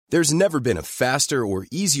There's never been a faster or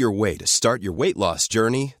easier way to start your weight loss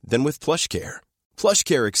journey than with PlushCare.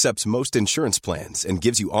 PlushCare accepts most insurance plans and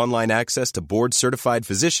gives you online access to board-certified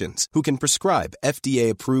physicians who can prescribe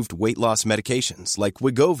FDA-approved weight loss medications like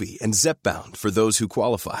Wegovy and Zepbound for those who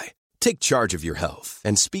qualify. Take charge of your health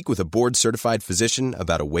and speak with a board-certified physician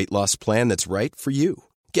about a weight loss plan that's right for you.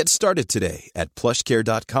 Get started today at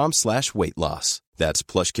plushcare.com/weightloss. That's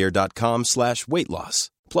plushcare.com/weightloss.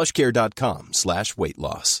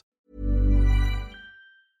 plushcare.com/weightloss.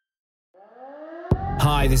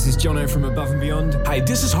 Hi, this is Jono from Above and Beyond. Hi,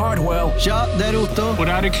 this is Hardwell. Tja, det är Otto. Och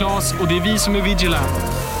det här är Claes och det är vi som är Vigilant.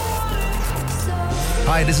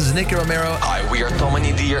 Hi, this is Nicky Romero. Hi, we are Tom and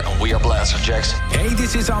Nadir and we are Blasterjaxx. Hey,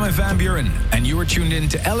 this is Armin van Buuren and you are tuned in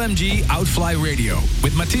to LMG Outfly Radio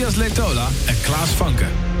with Matthias Letola and Klaas Funke.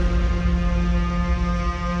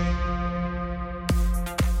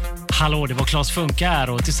 Hallå, det var Klaas Funke här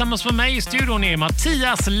och tillsammans med mig i studion är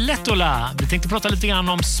Mattias Letola. Vi tänkte prata lite grann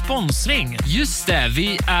om sponsring. Just det,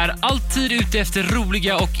 vi är alltid ute efter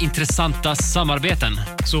roliga och intressanta samarbeten.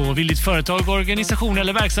 Så vill ditt företag, organisation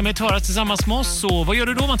eller verksamhet höras tillsammans med oss, så vad gör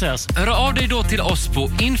du då, Mattias? Hör av dig då till oss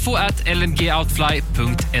på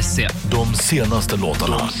info@lmgoutfly.se. De senaste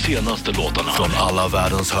låtarna från alla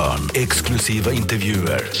världens hörn. Exklusiva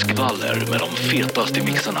intervjuer. Skvaller med de fetaste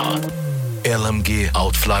mixarna. LMG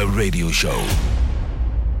Outfly Radio Show.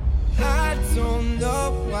 I don't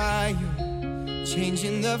know why you're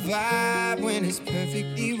changing the vibe when it's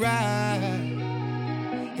perfectly right.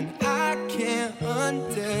 And I can't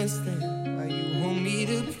understand why you hold me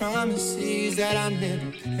to promises that I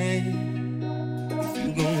never can. If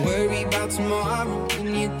you're gonna worry about tomorrow,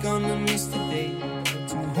 then you're gonna miss the day.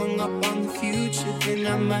 Too hung up on the future, then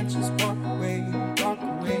I might just walk away, walk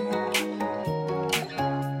away.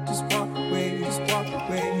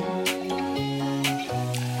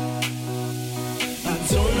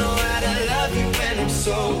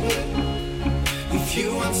 So if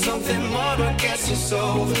you want something more, I guess it's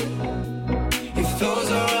over. If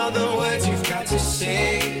those are all the words you've got to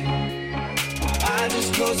say, I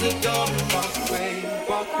just close the door and walk away,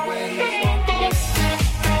 walk away, walk away.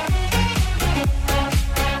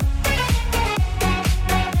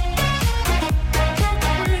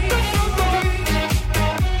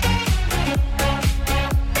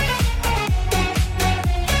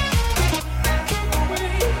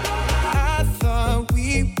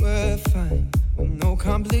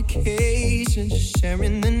 Complications,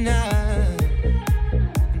 sharing the night.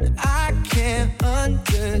 And I can't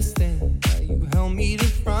understand why you held me to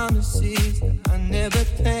promises that I never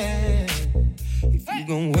planned. If you're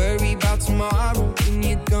gonna worry about tomorrow, then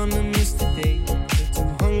you're gonna miss the day. If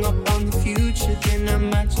you're hung up on the future, then I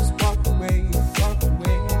might just walk away, walk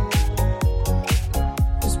away.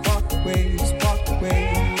 Just walk away, just walk away.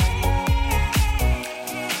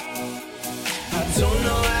 I don't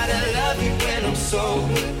know how to love you when I'm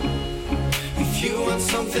sober. If you want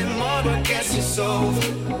something more, I guess it's over.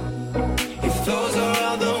 If those are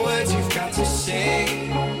all the words you've got to say,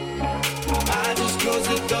 I just close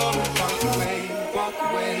the door and walk away, walk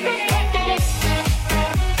away, walk away.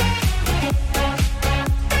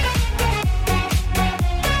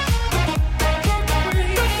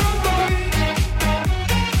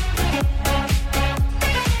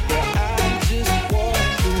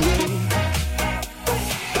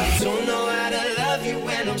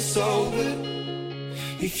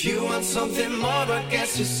 If you want something more, I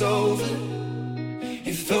guess it's over.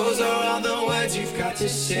 If those are all the words you've got to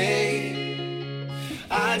say,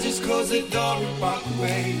 I just close the door and walk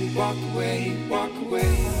away, walk away, walk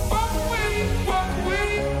away, walk away, walk away,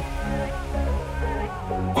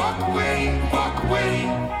 walk away, walk away,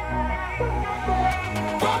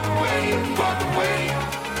 walk away, walk away.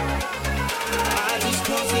 I just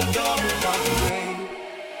close the door and walk away.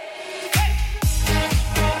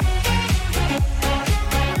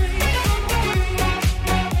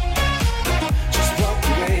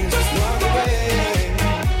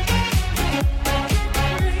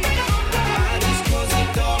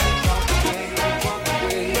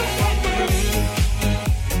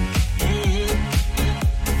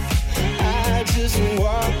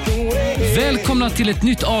 Välkomna till ett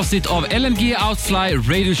nytt avsnitt av LMG Outfly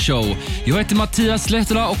Radio Show. Jag heter Mattias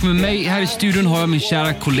Letola och med mig här i studion har jag min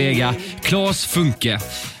kära kollega Klaas Funke.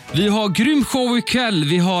 Vi har grym show ikväll.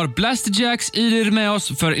 Vi har Blasterjaxx Idir med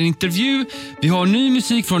oss för en intervju. Vi har ny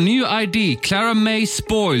musik från New ID, Clara May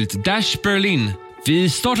Spoiled, Dash Berlin. Vi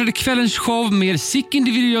startade kvällens show med Sick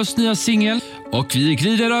Individuals nya singel. Och vi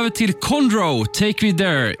glider över till Condro, Take Me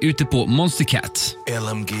There, ute på Monster Cat.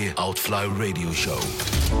 LMG Outfly Radio Show.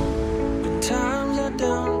 When times are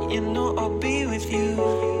down, you know I'll be with you. When times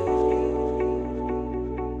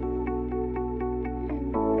are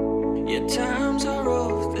Yeah, times are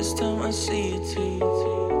rough, this time I see it too.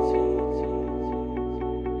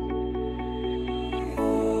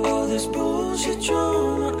 All this bullshit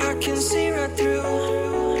drama, I can see right through.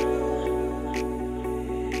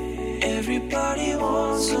 Everybody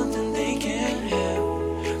wants something they can't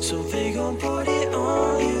have, so they gon' put it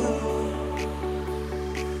on you.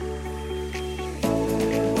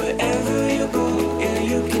 Wherever you go, yeah,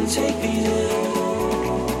 you can take me there.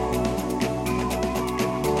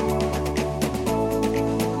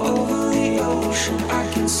 Over the ocean, I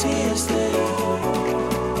can see us there.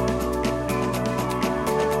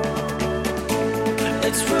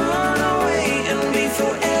 Let's run away and be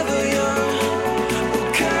forever young.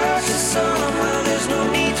 We'll catch the sun while there's no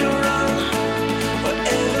need to run.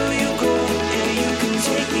 Wherever you go, yeah, you can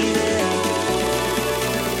take me there.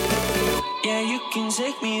 Yeah, you can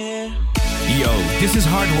take me there. Yo, this is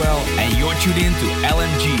Hardwell, and you're tuned in to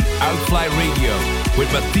LMG Outfly Radio with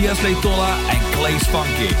Matthias Leitola and Claes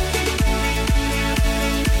Funky.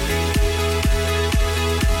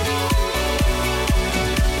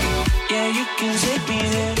 Yeah, you can take me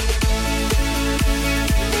there.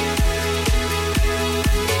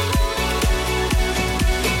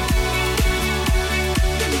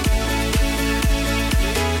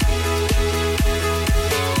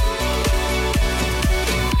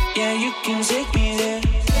 Yeah, you can take me there.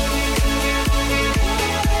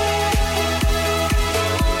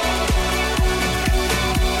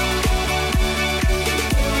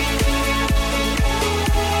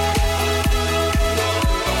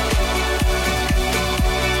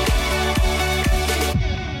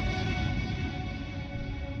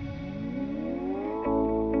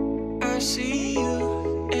 I see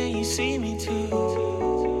you, and you see me too.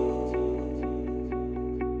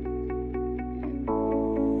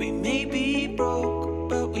 We may be broke,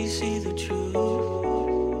 but we see the truth.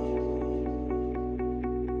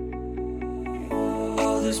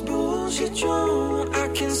 All this bullshit drama, I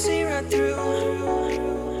can see right through.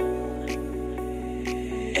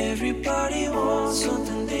 Everybody wants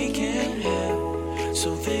something they can't have,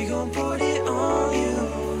 so they gon' put it on you.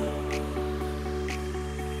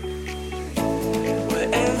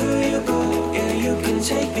 Wherever you go, yeah, you can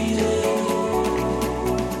take me there.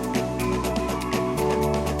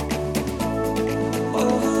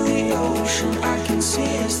 Over the ocean, I can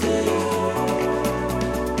see us there.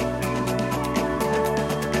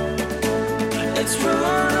 Let's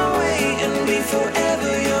run away and be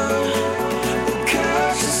forever young. We'll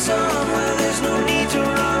catch the sun while there's no need to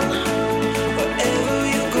run. Wherever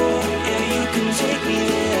you go, yeah, you can take me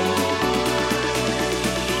there.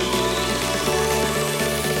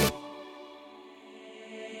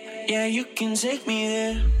 Yeah, you can take me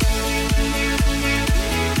there.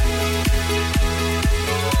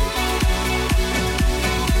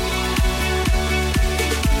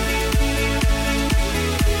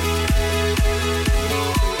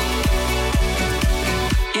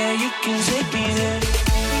 Yeah, you can take me there.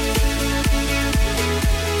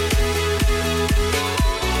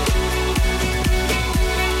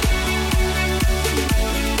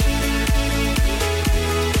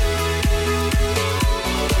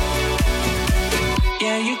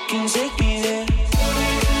 Yeah, you can take me there.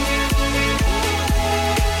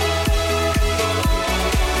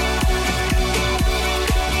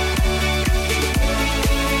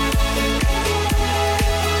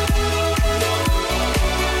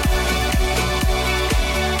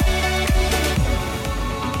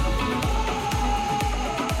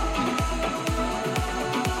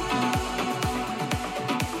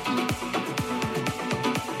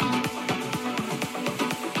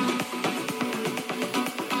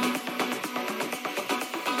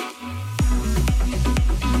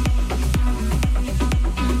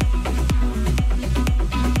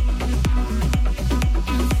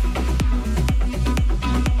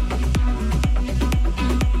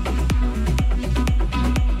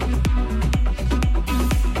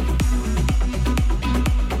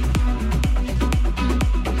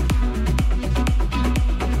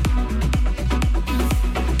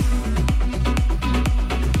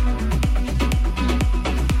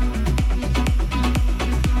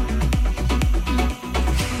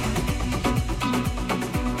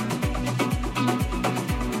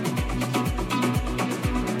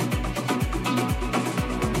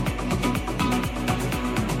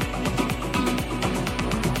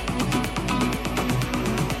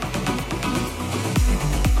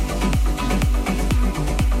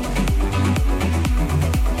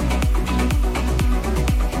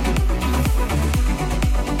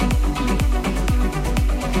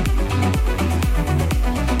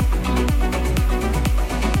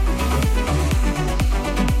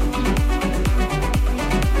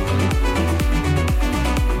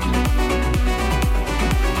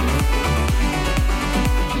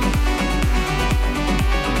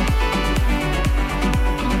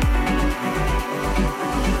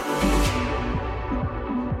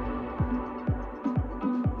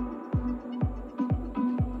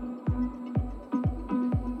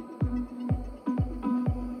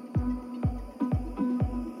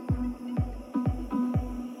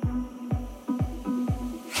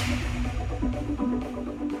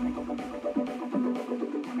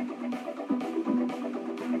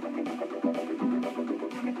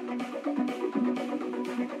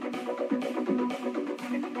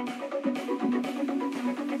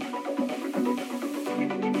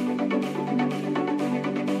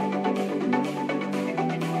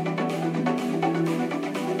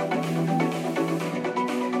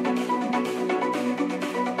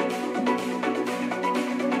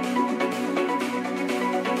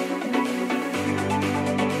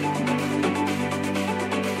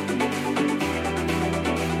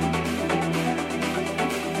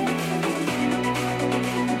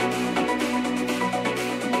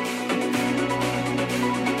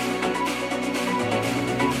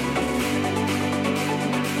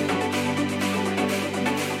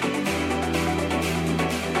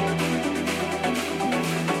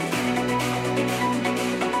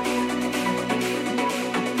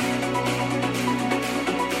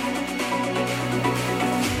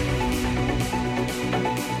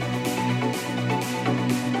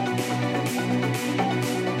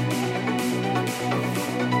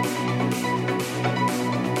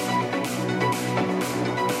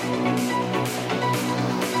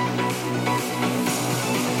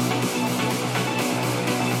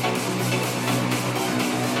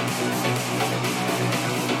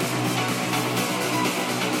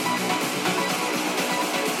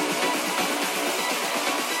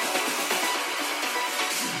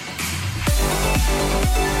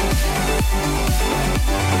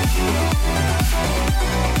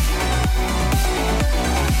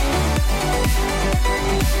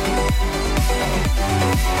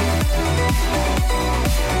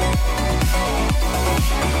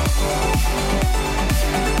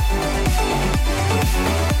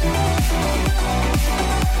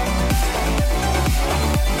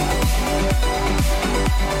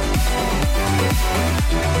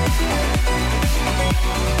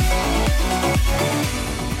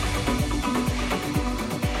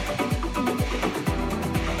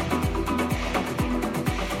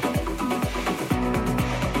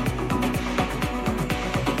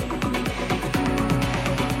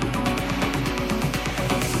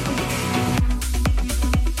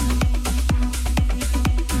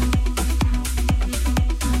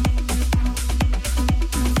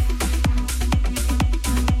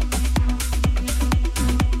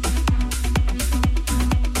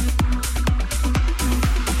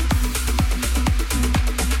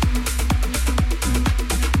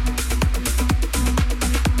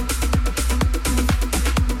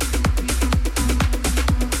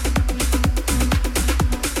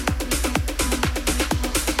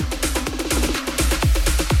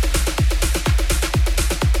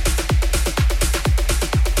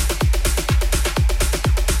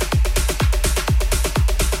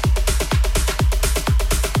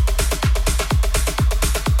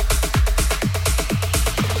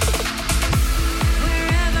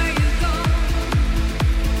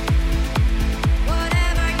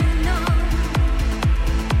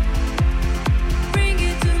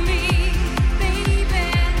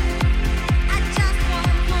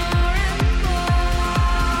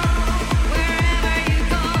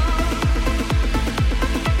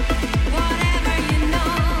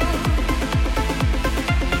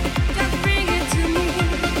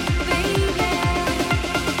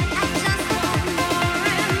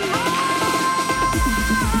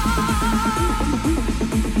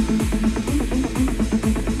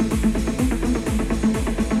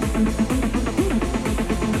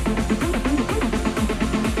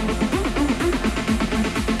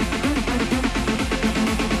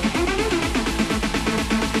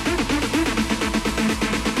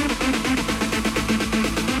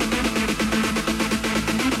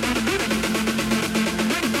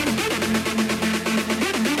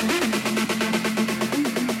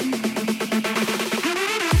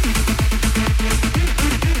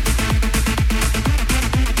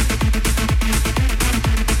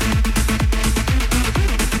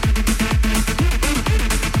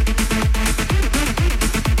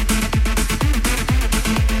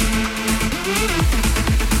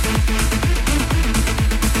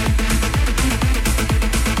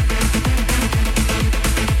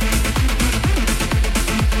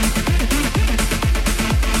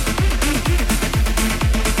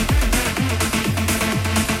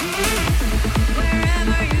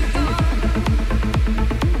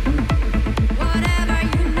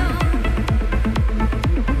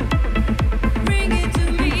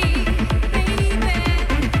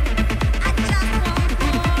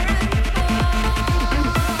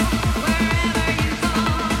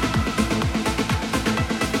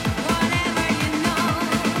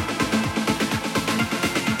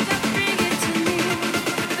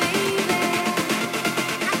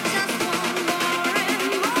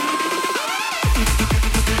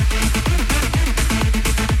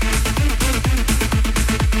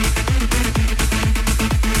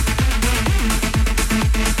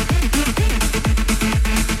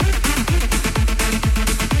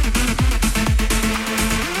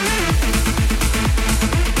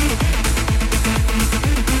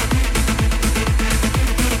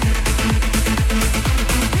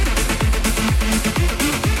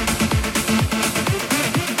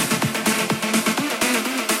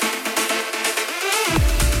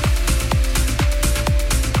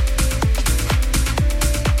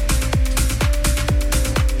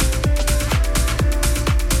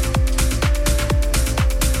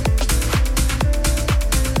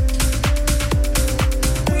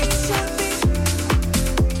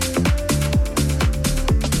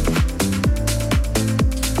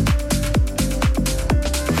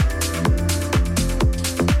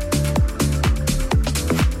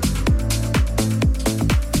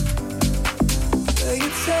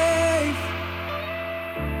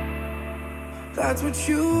 That's what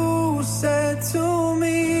you said to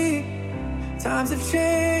me. Times have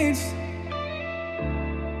changed.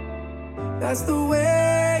 That's the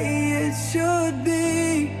way it should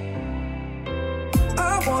be.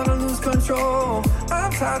 I wanna lose control.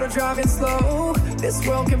 I'm tired of driving slow. This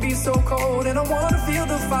world can be so cold and I wanna feel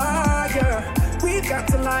the fire. We've got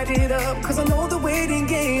to light it up, cause I know the waiting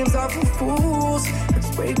games are for fools. Let's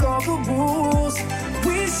break all the rules.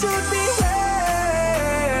 We should be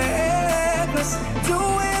reckless,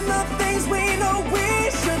 doing the things we know we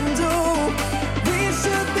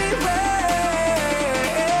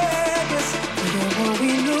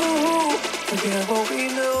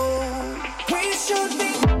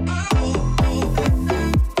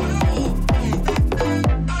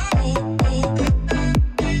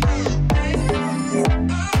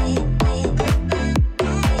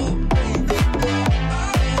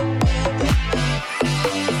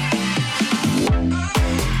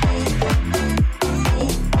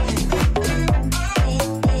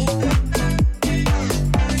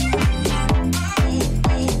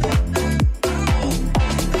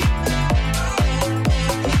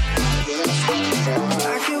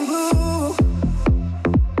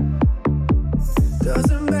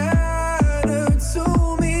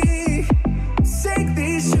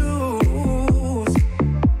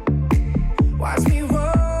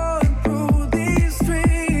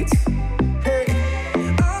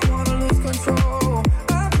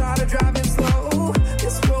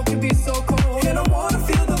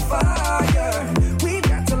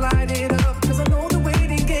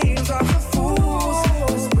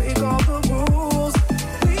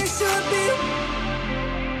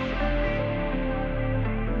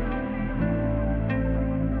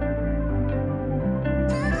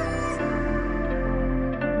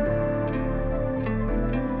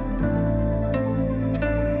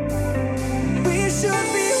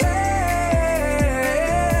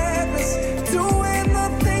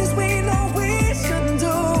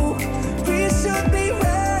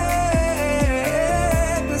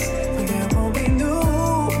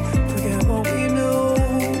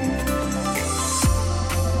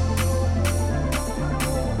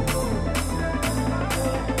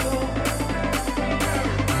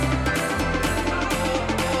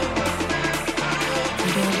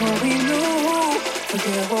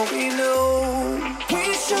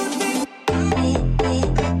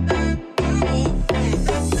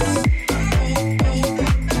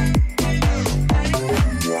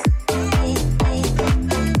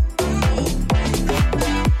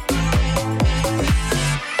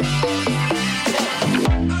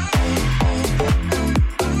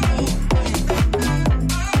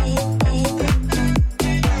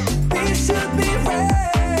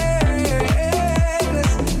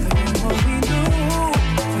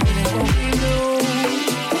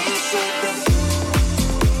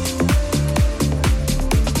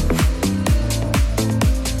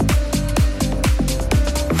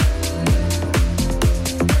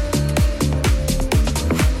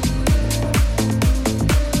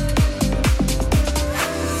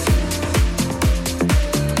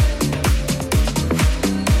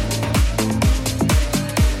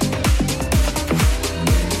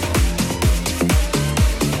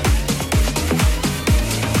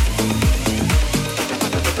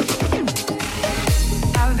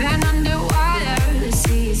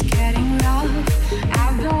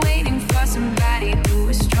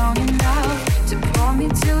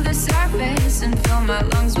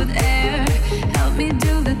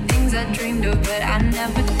you, but I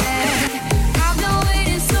never dared. I've been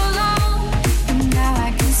waiting so long, and now I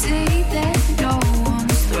can see that no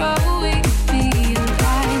one's throwing me a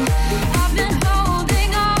line. I've been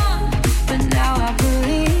holding on, but now I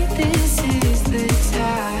believe this is the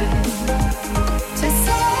time to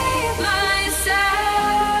save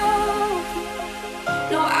myself.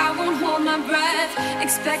 No, I won't hold my breath,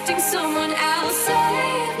 expecting someone else.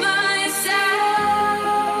 Save myself,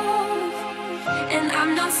 and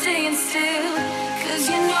I'm not staying still, 'cause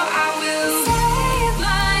you know I will. Save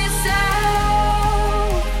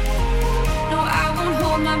myself. No, I won't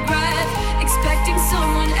hold my breath, expecting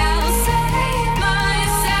someone else. Save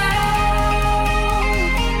myself,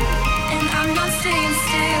 and I'm not staying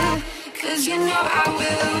still, 'cause you know I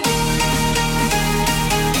will.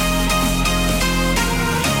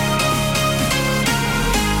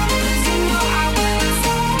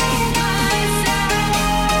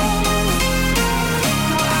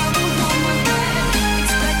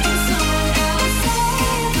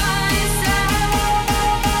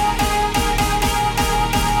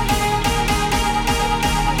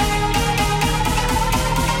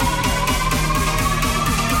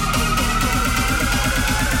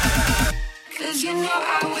 You know I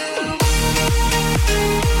will.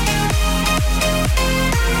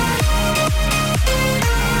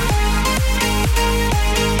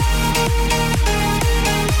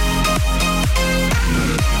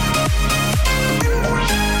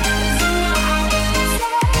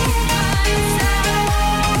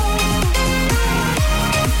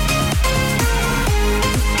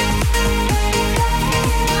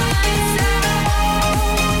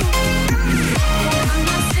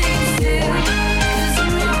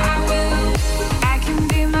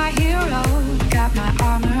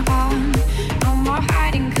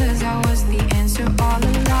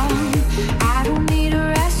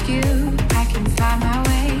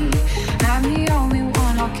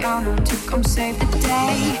 To come save the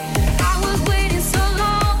day. I was waiting so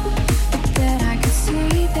long, but then I could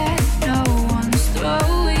see that no one's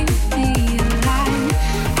throwing me a line.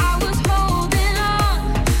 I was holding on,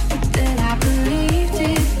 but then I believed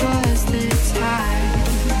it was the time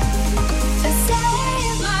to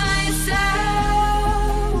save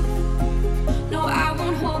myself. No, I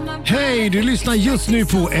won't hold my breath. Hej, du lyssnar just nu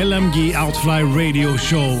på LMG Outfly Radio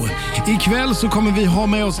Show. Ikväll så kommer vi ha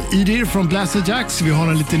med oss Idir från Blaster Jacks. Vi har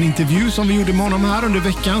en liten intervju som vi gjorde med honom här under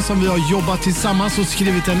veckan som vi har jobbat tillsammans och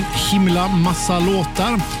skrivit en himla massa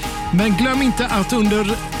låtar. Men glöm inte att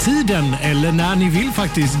under tiden, eller när ni vill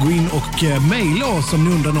faktiskt, gå in och mejla oss om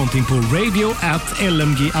ni undrar någonting på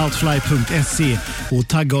radio@lmgoutfly.se och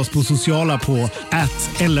tagga oss på sociala på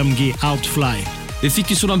 @lmgoutfly. Vi fick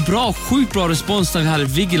ju sådan sjukt bra respons när vi hade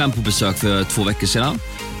Vigeland på besök för 2 veckor sedan.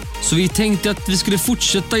 Så vi tänkte att vi skulle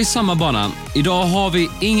fortsätta i samma bana. Idag har vi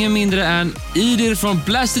ingen mindre än Idir från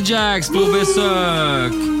Blaster Jacks på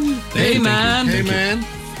besök. Hey man! Hey man!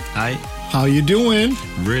 Hi. How you doing?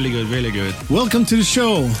 Really good, really good. Welcome to the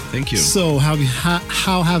show. Thank you. So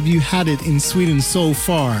how have you had it in Sweden so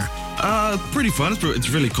far? Pretty fun. It's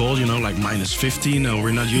really cold, you know, like -15.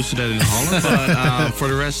 We're not used to that in Holland, but for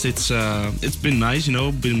the rest, it's been nice, you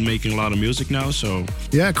know. Been making a lot of music now, so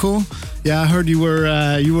yeah, cool. Yeah, I heard you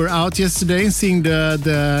were out yesterday seeing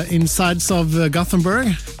the insides of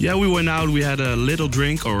Gothenburg. Yeah, we went out. We had a little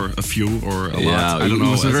drink, or a few, or a lot. I don't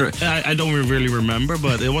know. I don't really remember,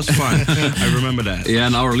 but it was fun. I remember that. Yeah,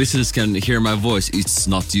 and our listeners can hear my voice. It's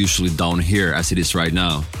not usually down here as it is right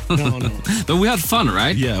now. No. But we had fun,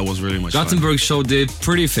 right? Yeah, it was really much Gothenburg fun. show did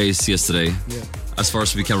pretty face yesterday, as far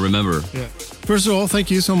as we can remember. Yeah. First of all,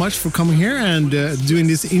 thank you so much for coming here and doing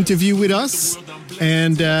this interview with us.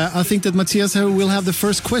 And I think that Matthias here will have the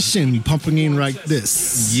first question pumping in like this.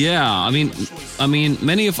 Yeah, I mean,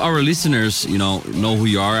 many of our listeners, you know who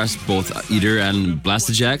you are as both Idir and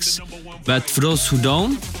Blaster Jacks. But for those who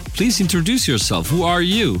don't, please introduce yourself. Who are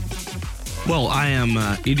you? Well, I am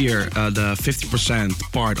Idir, the 50%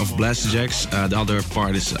 part of Blaster Jacks. The other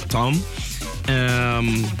part is Tom.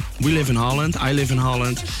 We live in Holland. I live in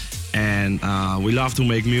Holland. And we love to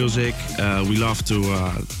make music. We love to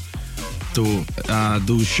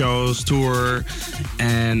do shows, tour,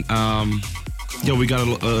 and we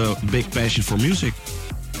got a big passion for music.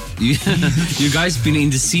 You guys been in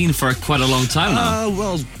the scene for quite a long time now.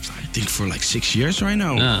 Well, I think for like 6 years right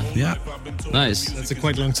now. Yeah. Nice. That's a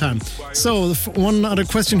quite long time. So one other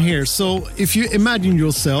question here. So if you imagine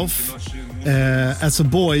yourself as a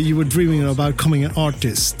boy, you were dreaming about becoming an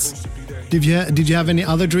artist. Did you have any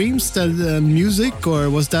other dreams than music, or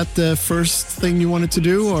was that the first thing you wanted to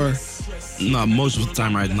do, or? No, most of the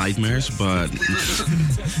time I had nightmares, but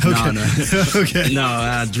Okay. no. Okay.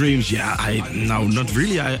 No, dreams. Yeah, not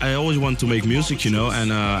really. I always want to make music, you know,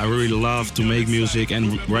 and I really love to make music.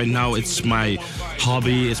 And right now, it's my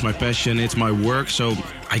hobby, it's my passion, it's my work. So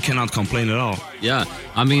I cannot complain at all. Yeah,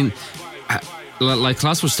 I mean, like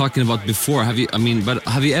Klaus was talking about before. Have you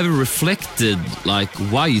ever reflected like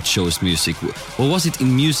why you chose music? What was it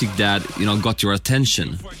in music that got your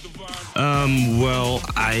attention? Well,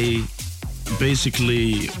 I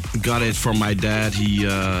basically got it from my dad. He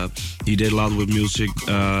did a lot with music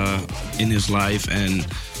in his life, and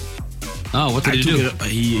what did he do?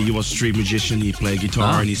 He was a street musician. He played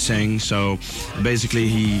guitar and he sang. So basically,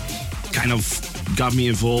 he kind of got me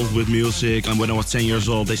involved with music. And when I was 10 years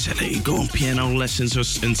old, they said, "Hey, go on piano lessons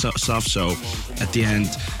and stuff." So at the end,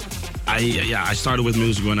 I started with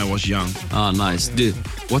music when I was young. Oh, nice.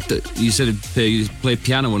 You said you played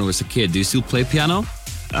piano when I was a kid. Do you still play piano?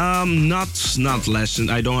 Not lessons.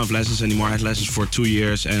 I don't have lessons anymore. I had lessons for 2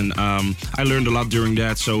 years, and I learned a lot during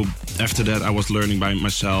that. So after that, I was learning by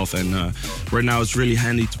myself, and right now it's really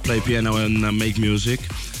handy to play piano and make music.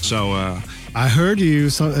 So I heard you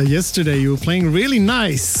yesterday. You were playing really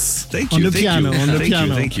nice. Thank on you. the piano. On the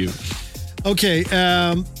piano. Thank you. Okay,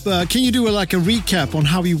 can you do a recap on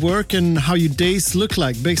how you work and how your days look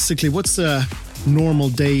like? Basically, what's a normal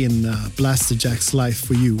day in Blasterjaxx's life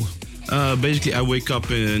for you? Basically, I wake up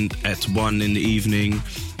at 1 in the evening.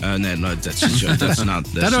 No, that's not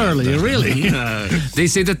that early, really? They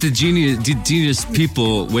say that the genius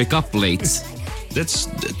people wake up late. That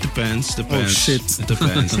depends. Oh shit! It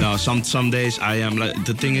depends. No, some days I am like.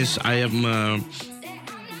 The thing is,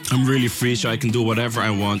 I'm really free, so I can do whatever I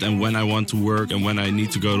want and when I want to work and when I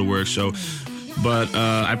need to go to work. So, but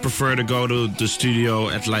I prefer to go to the studio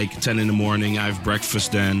at like 10 in the morning. I have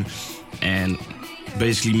breakfast then, and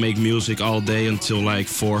basically make music all day until like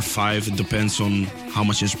 4 or 5. It depends on how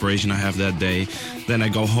much inspiration I have that day. Then I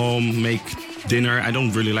go home, make dinner. I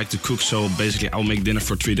don't really like to cook, so basically I'll make dinner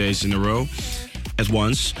for 3 days in a row at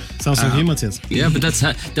once. Sounds like Hematis. Yeah, but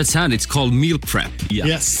that's handy. It's called meal prep. Yeah.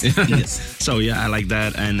 Yes. Yes. So yeah, I like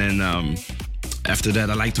that. And then after that,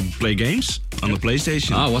 I like to play games on the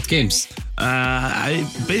PlayStation. What games? I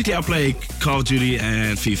play Call of Duty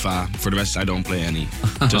and FIFA. For the rest, I don't play any.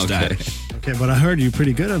 Just that. Okay, but I heard you're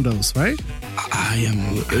pretty good on those, right? I am.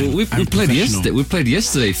 We played yesterday. We played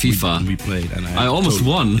yesterday FIFA. We played, and I almost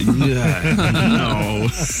won. Yeah, no,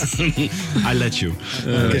 I let you.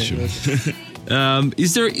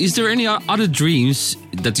 Is there any other dreams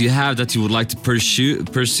that you have that you would like to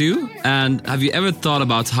pursue? And have you ever thought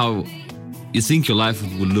about how you think your life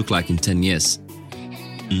would look like in 10 years?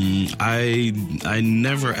 I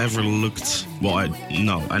never ever looked. Well,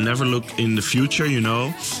 I never look in the future.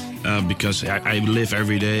 Because I live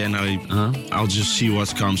every day, and I'll just see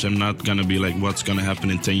what comes. I'm not gonna be like, what's gonna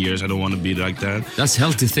happen in 10 years. I don't want to be like that. That's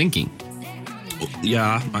healthy thinking.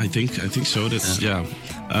 Yeah, I think so. That's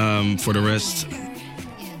for the rest,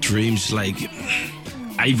 dreams, like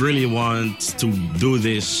I really want to do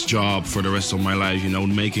this job for the rest of my life.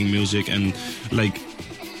 Making music and like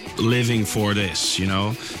living for this.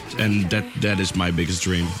 And that is my biggest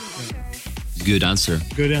dream. Good answer.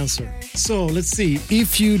 Good answer. So let's see.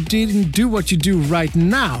 If you didn't do what you do right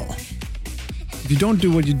now, if you don't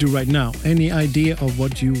do what you do right now, any idea of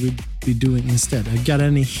what you would be doing instead? Got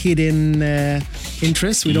any hidden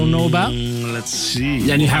interests we don't know about? Let's see.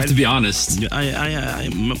 Yeah, and you have to be honest. I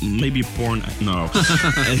maybe porn. No.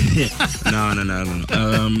 No.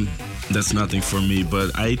 That's nothing for me.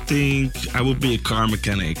 But I think I would be a car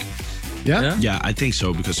mechanic. Yeah? Yeah, I think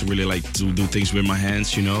so, because I really like to do things with my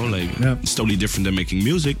hands, It's totally different than making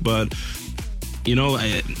music, but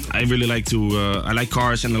I really like to I like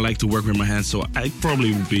cars and I like to work with my hands, so I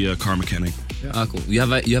probably would be a car mechanic. Yeah. Cool. You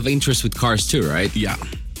have an interest with cars too, right? Yeah.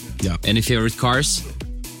 Any favorite cars?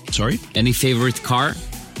 Sorry? Any favorite car?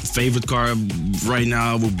 Favorite car right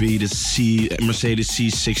now would be the Mercedes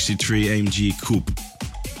C63 AMG Coupe.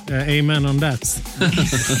 Amen on that.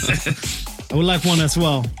 I would like one as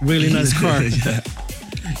well. Really nice car.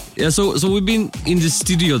 Yeah, so we've been in the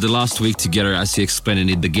studio the last week together, as you explained in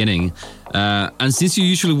the beginning. And since you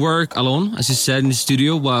usually work alone, as you said, in the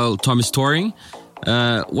studio while Tom is touring,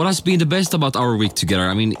 what has been the best about our week together?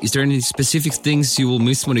 I mean, is there any specific things you will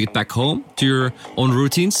miss when you get back home to your own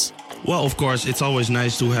routines? Well, of course, it's always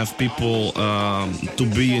nice to have people, to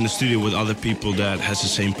be in the studio with other people that has the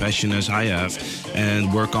same passion as I have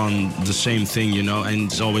and work on the same thing, and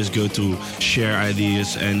it's always good to share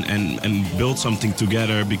ideas and build something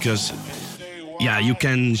together, because, you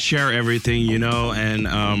can share everything, and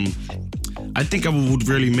I think I would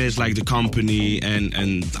really miss like the company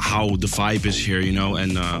and how the vibe is here,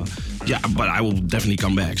 and Yeah, but I will definitely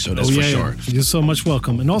come back, so that's for sure. You're so much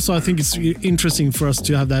welcome. And also, I think it's interesting for us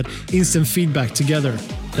to have that instant feedback together.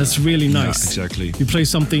 That's really nice. Yeah, exactly. You play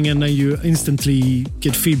something and then you instantly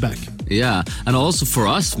get feedback. Yeah, and also for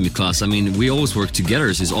us, Miklas, I mean, we always work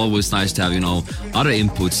together, so it's always nice to have, other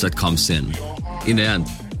inputs that comes in the end.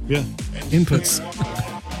 Yeah, inputs.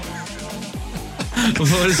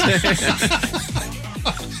 What is it?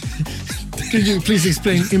 Could you please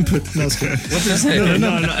explain input? No, what did you say?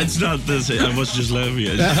 No, it's not this. I was just laughing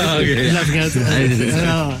at it. Okay. Laughing at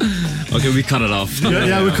it. Okay, we cut it off.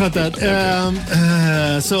 Yeah, we cut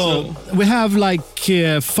that. So we have like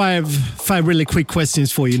five really quick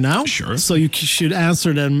questions for you now. Sure. So you should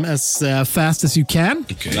answer them as fast as you can.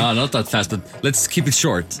 Okay. No, not that fast, but let's keep it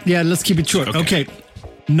short. Yeah, let's keep it short. Okay.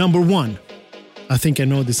 Number 1. I think I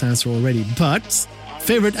know this answer already, but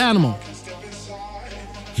favorite animal?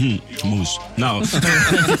 Moose. No.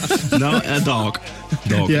 No, a dog.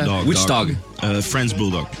 Yeah. Dog. Which dog? French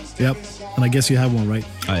bulldog. Yep. And I guess you have one, right?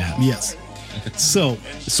 I have. Yes. So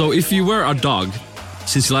if you were a dog,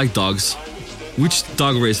 since you like dogs, which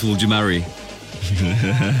dog race would you marry?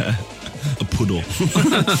 A poodle.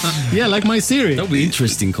 yeah, like my Siri. That would be an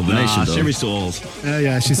interesting combination, though. Siri's too old.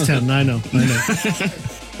 Yeah, she's 10. I know.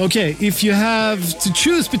 Okay, if you have to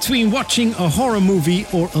choose between watching a horror movie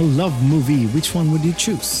or a love movie, which one would you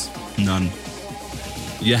choose? None.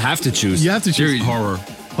 You have to choose. You have to choose. Horror.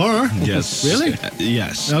 Horror? Yes. Really?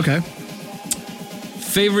 Yes. Okay.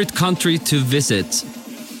 Favorite country to visit?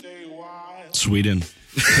 Sweden.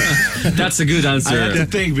 That's a good answer. I have to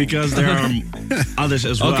think because there are others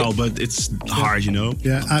as well, but it's hard,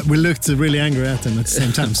 Yeah, we looked really angry at them at the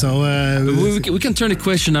same time. So we can turn the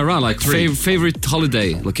question around. Like favorite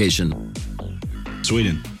holiday location?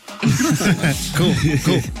 Sweden. Cool.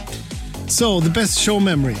 So the best show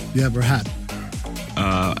memory you ever had?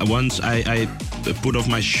 Once I put off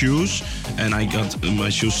my shoes and I got my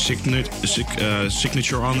shoes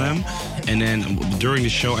signature on them, and then during the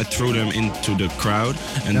show I threw them into the crowd,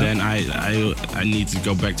 and then I need to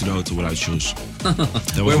go back to the hotel without shoes.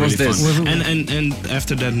 That was really fun. And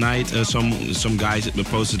after that night, some guys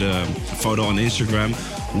posted a photo on Instagram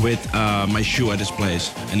with my shoe at his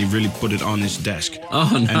place, and he really put it on his desk. Oh,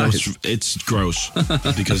 nice. And it's gross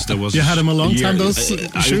because there was. You had him a long time, those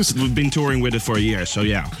shoes? We've been touring with it for a year, so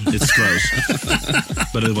yeah, it's gross.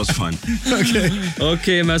 But it was fun.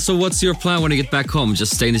 Okay, man. So what's your plan when you get back home?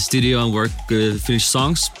 Just stay in the studio and work, finish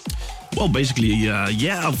songs? Well, basically,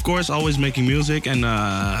 yeah, of course, always making music, and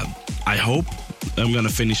I hope I'm gonna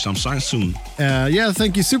finish some songs soon. Yeah,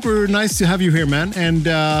 thank you. Super nice to have you here, man. And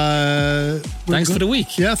thanks for the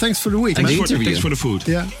week. Yeah, thanks for the week. Thanks for the food.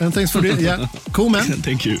 Yeah, and thanks for the cool, man.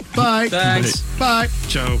 Thank you. Bye. Thanks. Bye.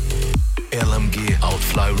 Ciao. LMG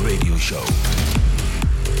Outfly Radio Show.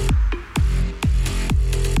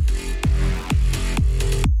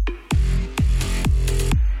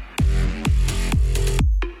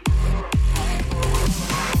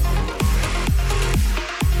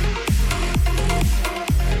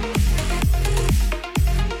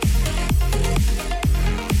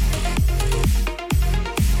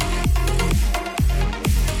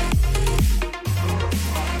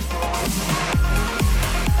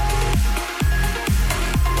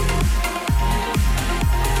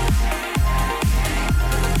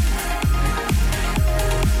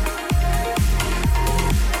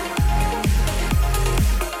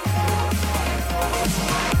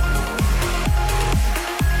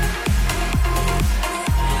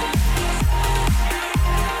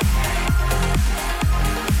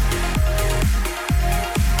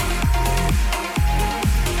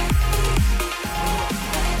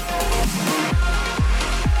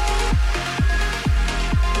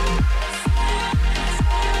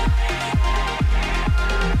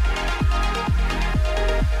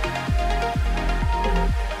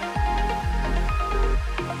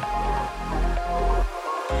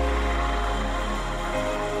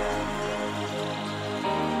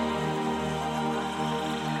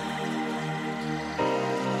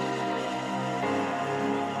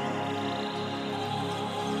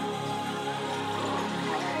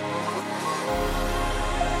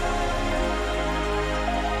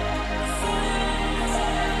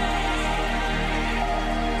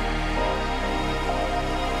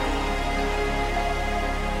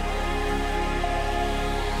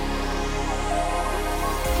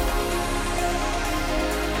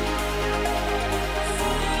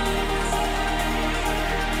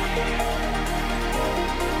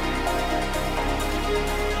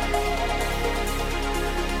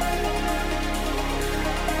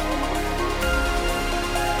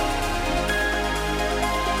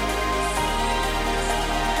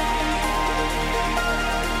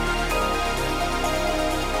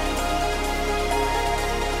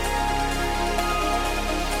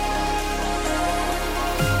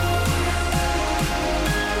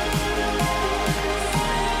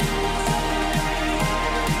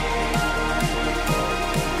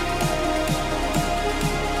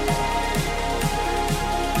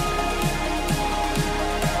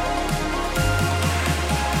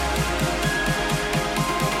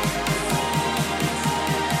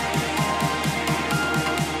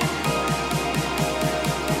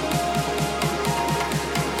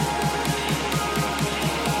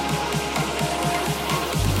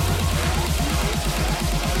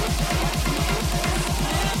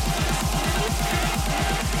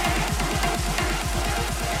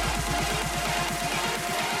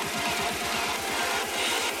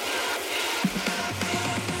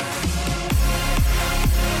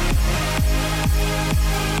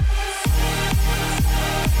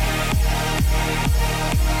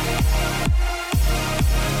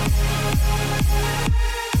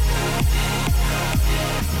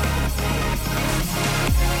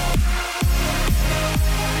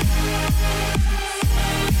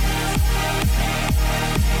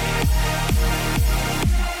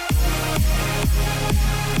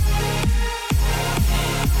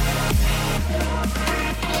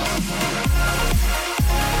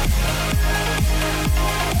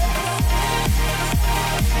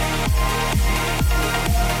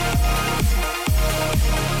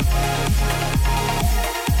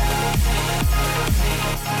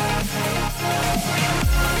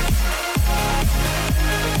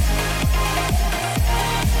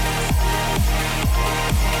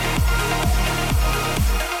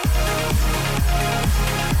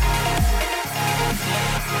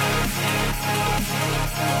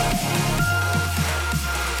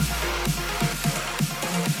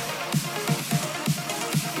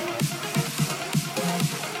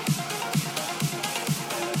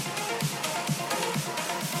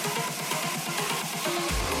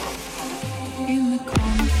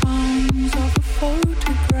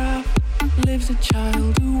 a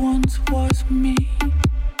child who once was me.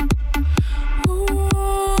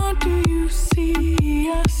 What do you see?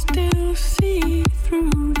 I still see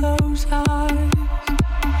through those eyes.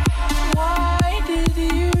 Why did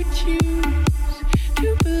you choose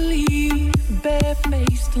to believe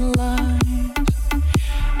bare-faced lies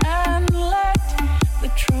and let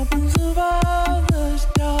the troubles of others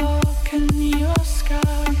darken your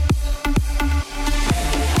skies?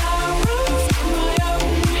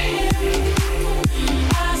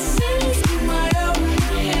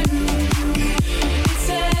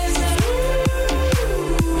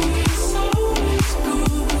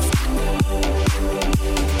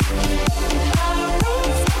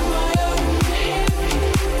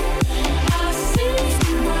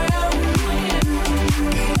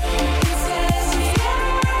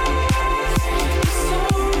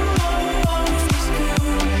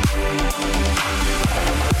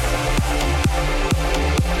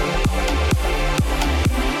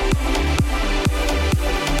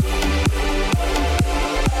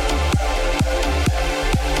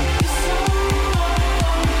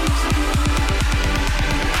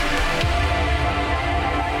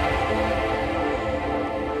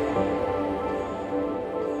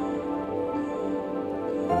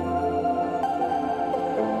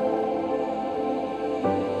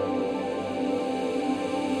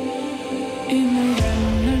 In the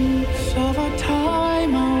remnants of our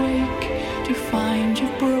time, I wake to find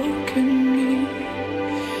you've broken me.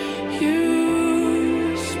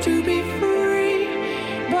 Used to be free,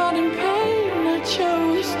 but in pain I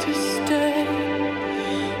chose to stay.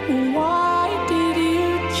 Why did you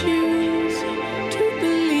choose to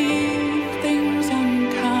believe things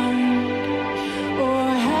unkind? Oh,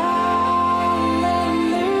 hallelujah,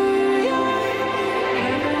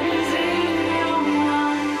 heaven is in your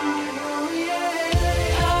mind.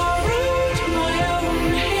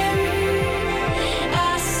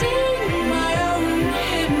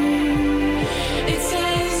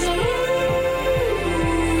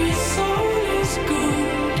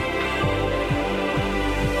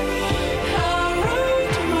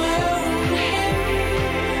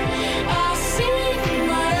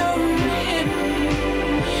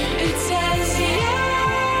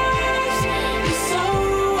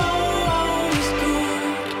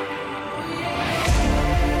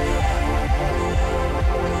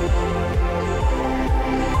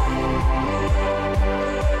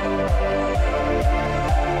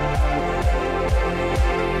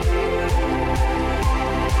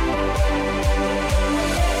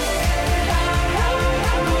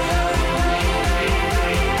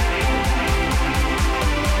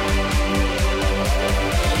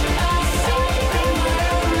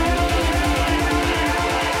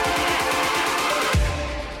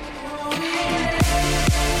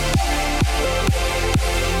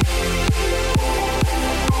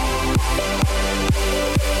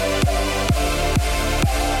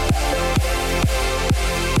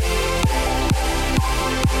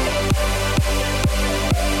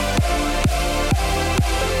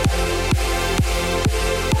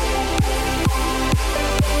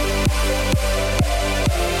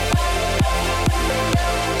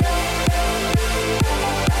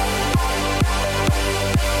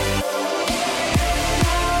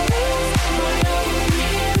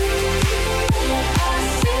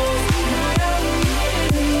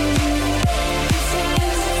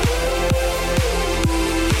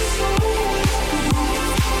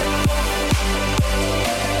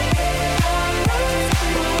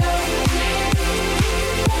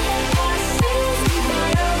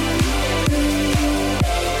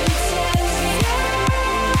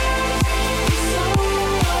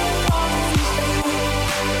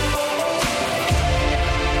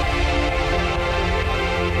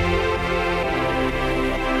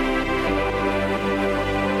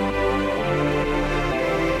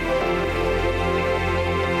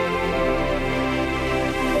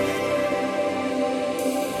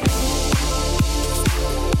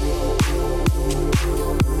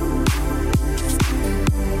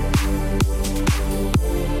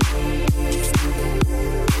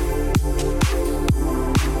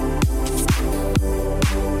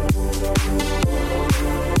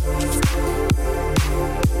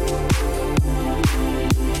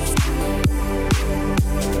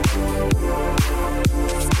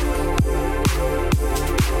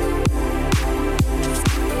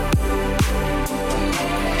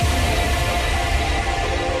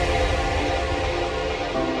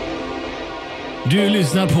 Du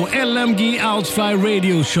lyssnar på LMG Outfly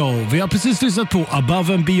Radio Show. Vi har precis lyssnat på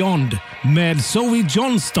Above and Beyond med Zoe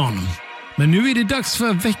Johnston. Men nu är det dags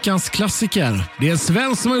för veckans klassiker. Det är en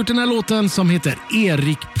svensk som har gjort den här låten som heter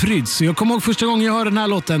Erik Prydz. Jag kommer ihåg första gången jag hörde den här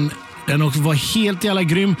låten. Den också var helt jävla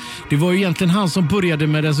grym. Det var ju egentligen han som började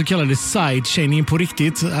med den så kallade sidechainingen på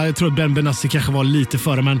riktigt. Jag tror att Ben Benassi kanske var lite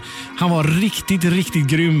före, men han var riktigt, riktigt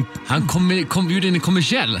grym. Han gjorde den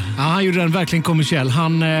kommersiell. Ja, han gjorde den verkligen kommersiell.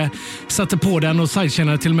 Han satte på den och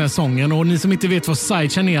sidechainade till och med sången. Och ni som inte vet vad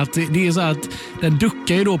sidechain är, att det är så att den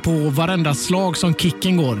duckar ju då på varenda slag som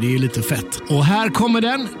kicken går. Det är lite fett. Och här kommer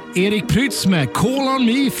den. Erik Prydz med Call on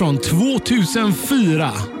Me från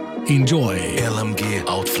 2004. Enjoy. LMG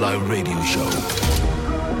Outfly Radio Show.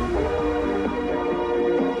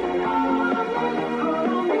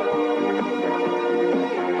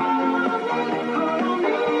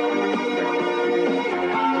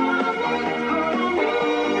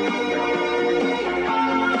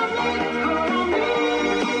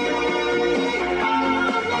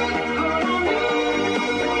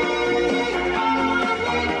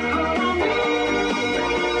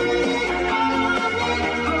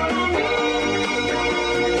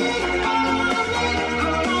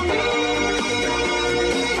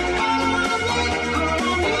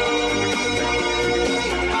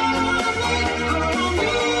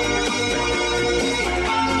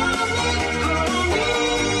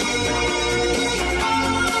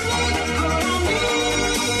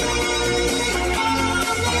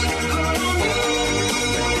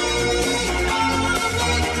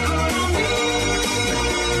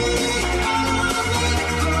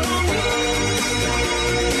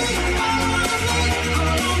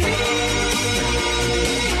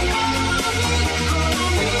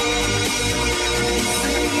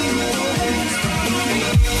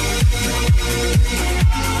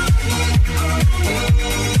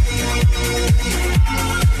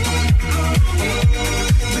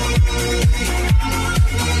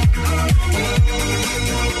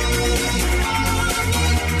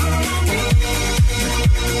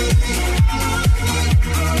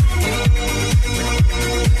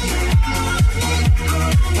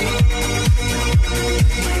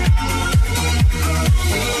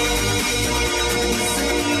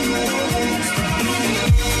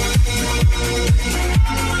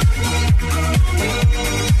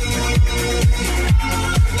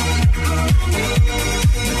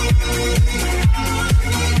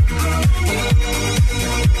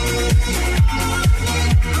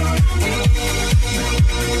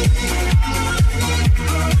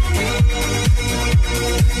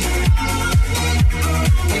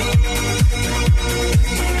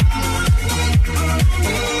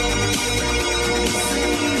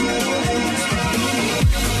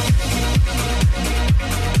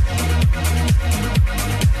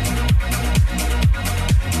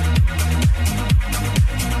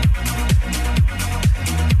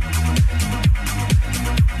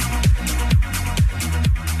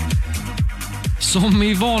 Som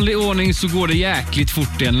i vanlig ordning så går det jäkligt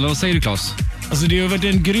fort igen. Eller vad säger du, Claes? Alltså det har varit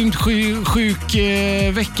en grymt sjuk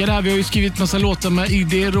vecka där. Vi har ju skrivit massa låtar med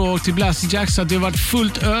idéer och till Blaster Jacks, så att det har varit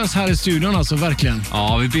fullt ös här i studion, alltså verkligen.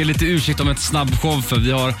 Ja, vi ber lite ursäkt om ett snabb show, för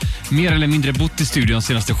vi har mer eller mindre bott i studion de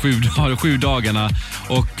senaste 7 dagarna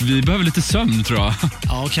och vi behöver lite sömn, tror jag.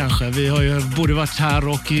 Ja, kanske. Vi har ju både varit här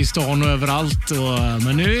och i stan och överallt.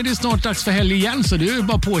 Men nu är det snart dags för helg igen, så det är ju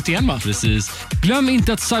bara på ett igen, va? Precis. Glöm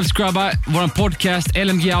inte att subscriba vår podcast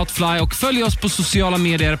LMG Outfly och följ oss på sociala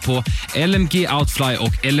medier på LMG Outfly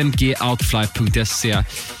och lmgoutfly.se.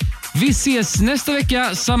 Vi ses nästa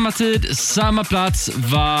vecka, samma tid, samma plats,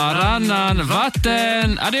 varannan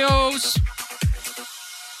vatten. Adios!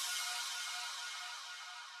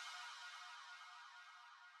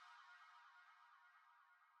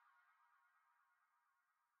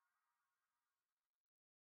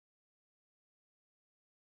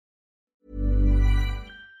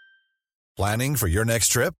 Planning for your next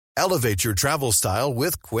trip? Elevate your travel style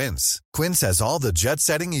with Quince. Quince has all the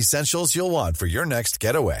jet-setting essentials you'll want for your next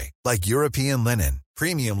getaway, like European linen,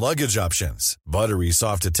 premium luggage options, buttery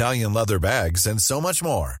soft Italian leather bags, and so much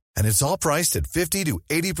more. And it's all priced at 50 to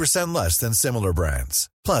 80% less than similar brands.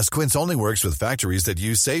 Plus, Quince only works with factories that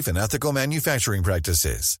use safe and ethical manufacturing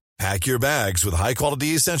practices. Pack your bags with high-quality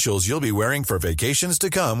essentials you'll be wearing for vacations to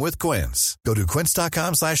come with Quince. Go to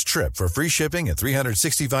quince.com/trip for free shipping and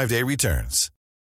 365-day returns.